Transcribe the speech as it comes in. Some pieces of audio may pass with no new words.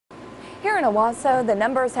Here in Owasso, the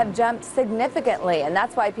numbers have jumped significantly, and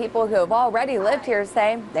that's why people who have already lived here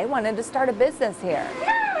say they wanted to start a business here.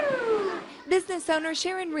 Business owner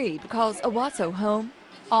Sharon Reed calls Owasso home.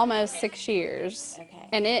 Almost 6 years,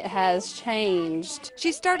 and it has changed.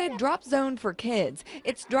 She started Drop Zone for Kids.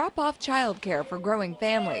 It's drop-off childcare for growing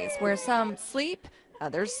families where some sleep,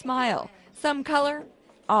 others smile, some color,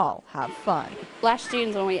 all have fun. Last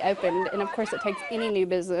June's when we opened, and of course it takes any new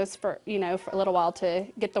business for a little while to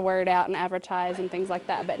get the word out and advertise and things like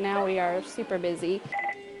that, but now we are super busy.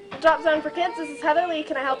 Drop Zone for Kids, this is Heather Lee.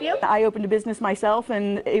 Can I help you? I opened a business myself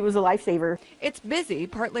and it was a lifesaver. It's busy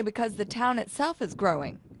partly because the town itself is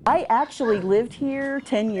growing. I actually lived here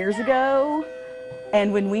 10 years ago,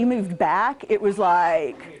 and when we moved back, it was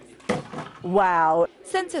like, wow.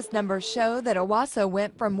 Census numbers show that Owasso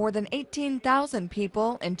went from more than 18,000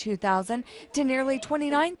 people in 2000 to nearly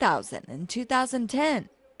 29,000 in 2010.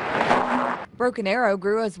 Broken Arrow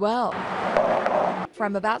grew as well,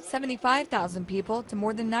 from about 75,000 people to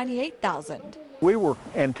more than 98,000. We were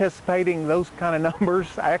anticipating those kind of numbers,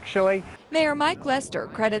 actually. Mayor Mike Lester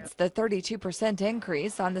credits the 32%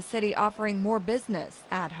 increase on the city offering more business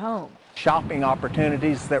at home. Shopping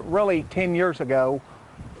opportunities that really 10 years ago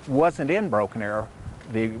wasn't in Broken Arrow.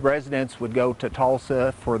 The residents would go to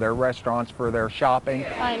Tulsa for their restaurants, for their shopping.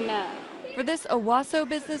 I know. For this Owasso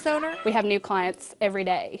business owner, We have new clients every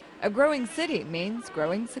day. a growing city means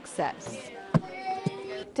growing success.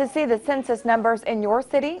 To see the census numbers in your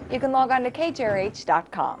city, you can log on to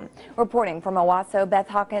KJRH.com. Reporting from Owasso, Beth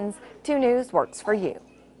Hawkins, 2 News works for you.